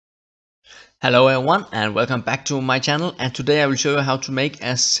Hello everyone and welcome back to my channel, and today I will show you how to make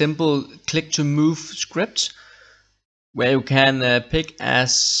a simple click to move script where you can pick a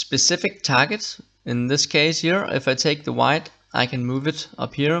specific target. In this case here, if I take the white, I can move it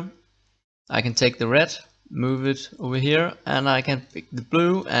up here. I can take the red, move it over here, and I can pick the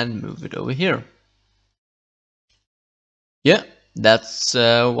blue and move it over here. Yeah, that's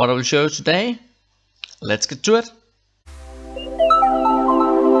what I will show you today. Let's get to it.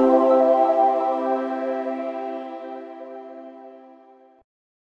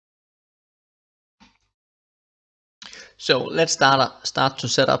 So let's start to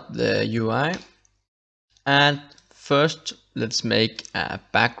set up the UI. And first, let's make a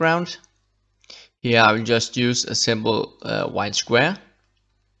background. Here I will just use a simple white square.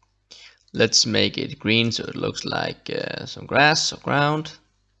 Let's make it green so it looks like some grass or ground.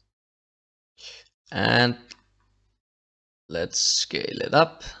 And let's scale it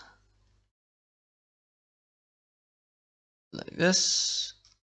up like this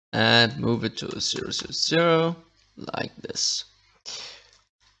and move it to 0, 0, 0 like this.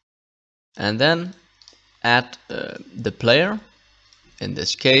 And then add the player. In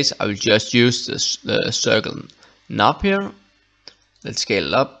this case I will just use the circle knob here. Let's scale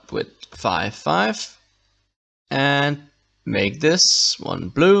it up with 5, 5 and make this one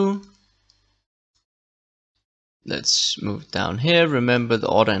blue. Let's move it down here. Remember the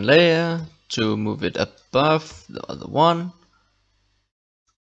order and layer to move it above the other one.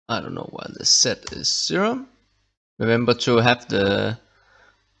 I don't know why the set is 0. Remember to have the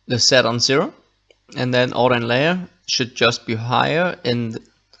set on 0, and then order and layer should just be higher in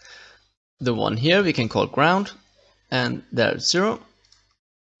the one here we can call ground, and there it's 0.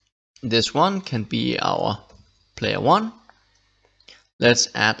 This one can be our player 1. Let's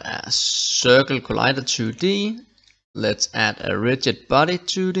add a circle collider 2D. Let's add a rigid body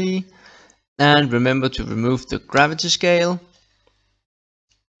 2D. And remember to remove the gravity scale.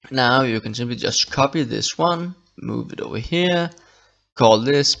 Now you can simply just copy this one, move it over here, call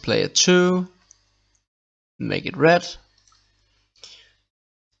this player 2, make it red.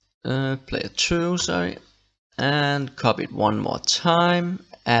 Player 2, sorry. And copy it one more time,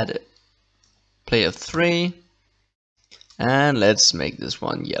 add player 3. And let's make this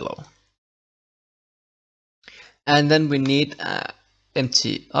one yellow. And then we need an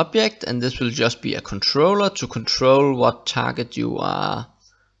empty object, and this will just be a controller to control what target you are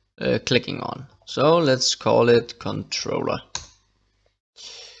clicking on. So let's call it controller.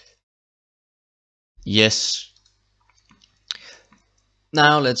 Yes.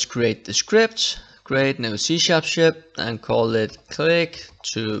 Now let's create the script. Create new C# script and call it click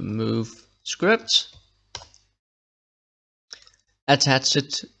to move script. Attach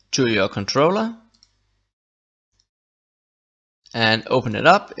it to your controller and open it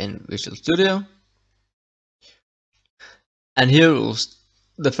up in Visual Studio. And here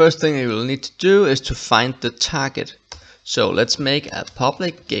the first thing you will need to do is to find the target. So let's make a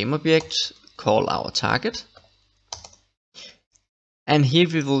public game object, call our target. And here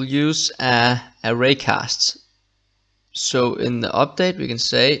we will use a raycast. So in the update we can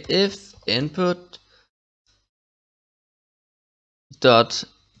say if input dot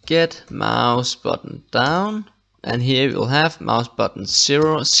get mouse button down, and here we'll have mouse button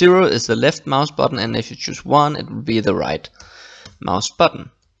 0. 0 is the left mouse button, and if you choose 1 it will be the right mouse button.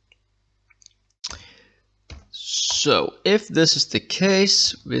 So if this is the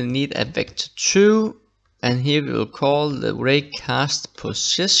case, we'll need a vector 2, and here we will call the raycast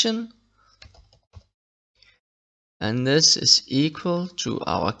position, and this is equal to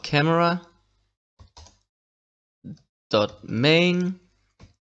our camera dot main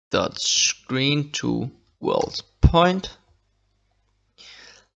dot screen to world point.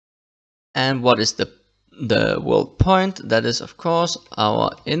 And what is the world point? That is of course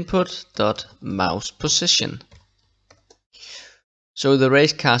our input dot mouse position. So the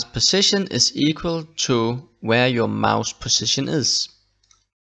raycast position is equal to where your mouse position is.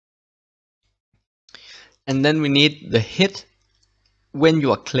 And then we need the hit when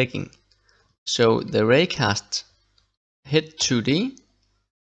you are clicking. So the raycast hit 2D,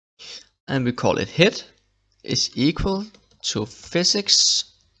 and we call it hit, is equal to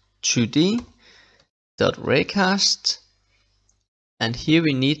physics 2D dot raycast, and here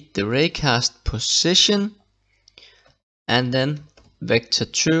we need the raycast position and then vector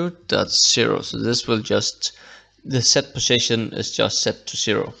 2 dot 0. So this will just, the set position is just set to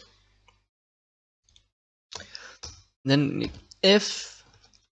 0. Then if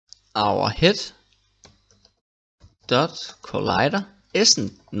our hit dot collider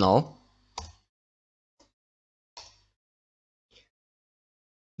isn't null,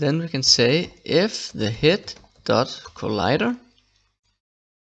 then we can say if the hit dot collider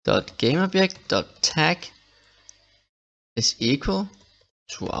dot gameObject dot tag is equal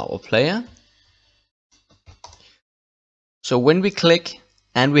to our player. So when we click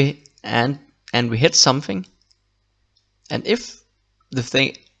and we hit something, and if the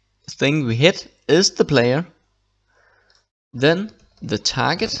thing we hit is the player, then the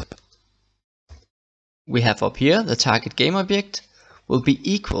target we have up here, the target game object, will be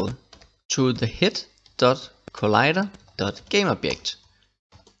equal to the hit dot collider dot game object.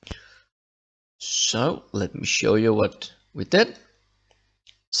 So let me show you what we did.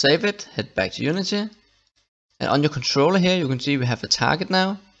 Save it, head back to Unity, and on your controller here you can see we have a target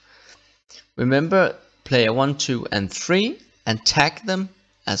now. Remember player 1, 2 and 3 and tag them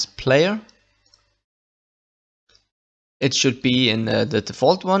as player. It should be in the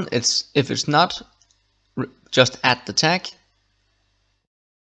default one. If it's not, just add the tag.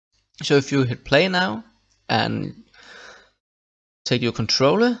 So if you hit play now and take your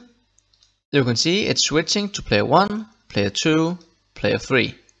controller, you can see it's switching to player 1, player 2, player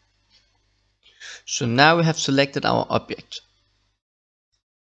 3. So now we have selected our object.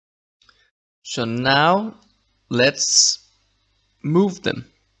 So now let's move them.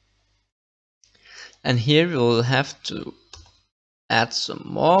 And here we will have to add some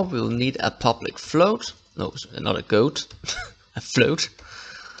more. We'll need a public float. No, not a goat. A float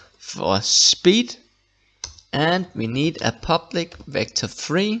for speed. And we need a public vector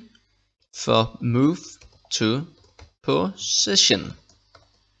 3 for move to position.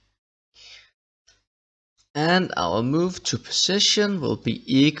 And our move to position will be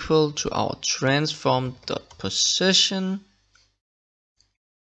equal to our transform.position.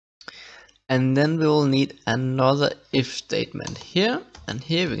 And then we will need another if statement here. And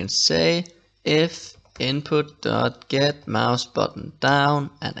here we can say if input.get mouse button down.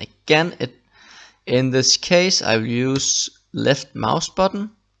 And again, in this case, I will use left mouse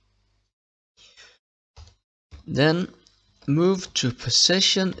button. Then move to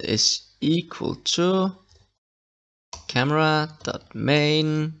position is equal to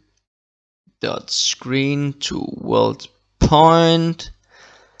camera.main.screen to world point.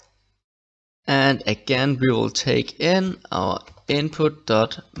 And again, we will take in our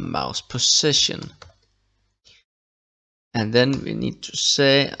input.mouse position. And then we need to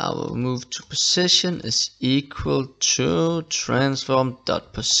say our move to position is equal to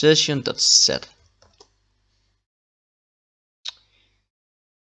transform.position.set.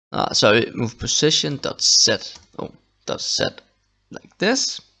 Sorry, move position.set. .set like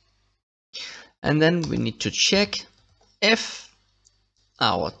this. And then we need to check if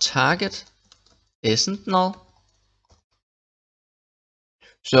our target isn't null.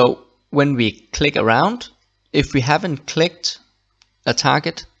 So when we click around, if we haven't clicked a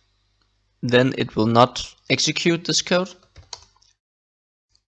target, then it will not execute this code.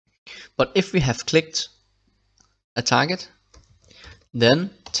 But if we have clicked a target,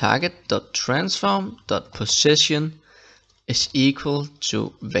 then target.transform.position is equal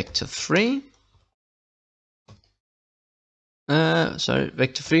to vector 3.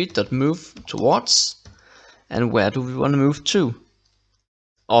 Vector 3.move towards. And where do we want to move to?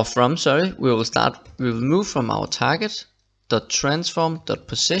 Or from, sorry, we will move from our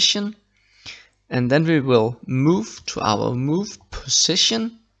target.transform.position, and then we will move to our move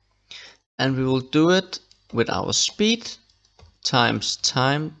position, and we will do it with our speed times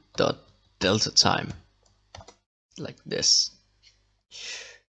time.delta time, like this.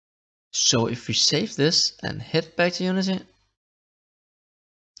 So if we save this and head back to Unity,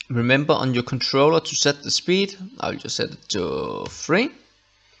 remember on your controller to set the speed. I'll just set it to 3.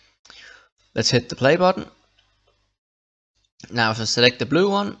 Let's hit the play button. Now if I select the blue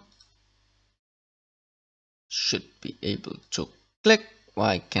one, should be able to click.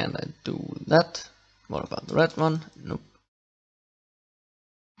 Why can't I do that? What about the red one? Nope.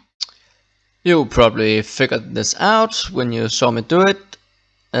 You probably figured this out when you saw me do it.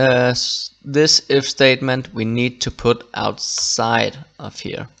 This if statement we need to put outside of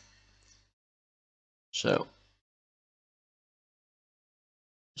here. So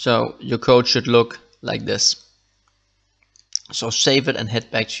your code should look like this. So save it and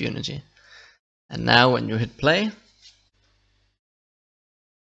head back to Unity. And now when you hit play,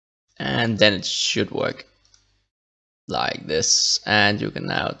 and then it should work like this. And you can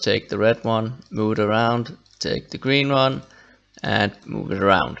now take the red one, move it around, take the green one and move it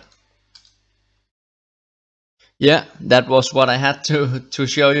around. Yeah, that was what I had to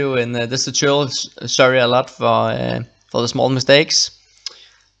show you in this tutorial. Sorry a lot for the small mistakes.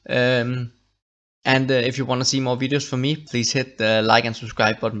 And if you want to see more videos from me, please hit the like and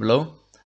subscribe button below.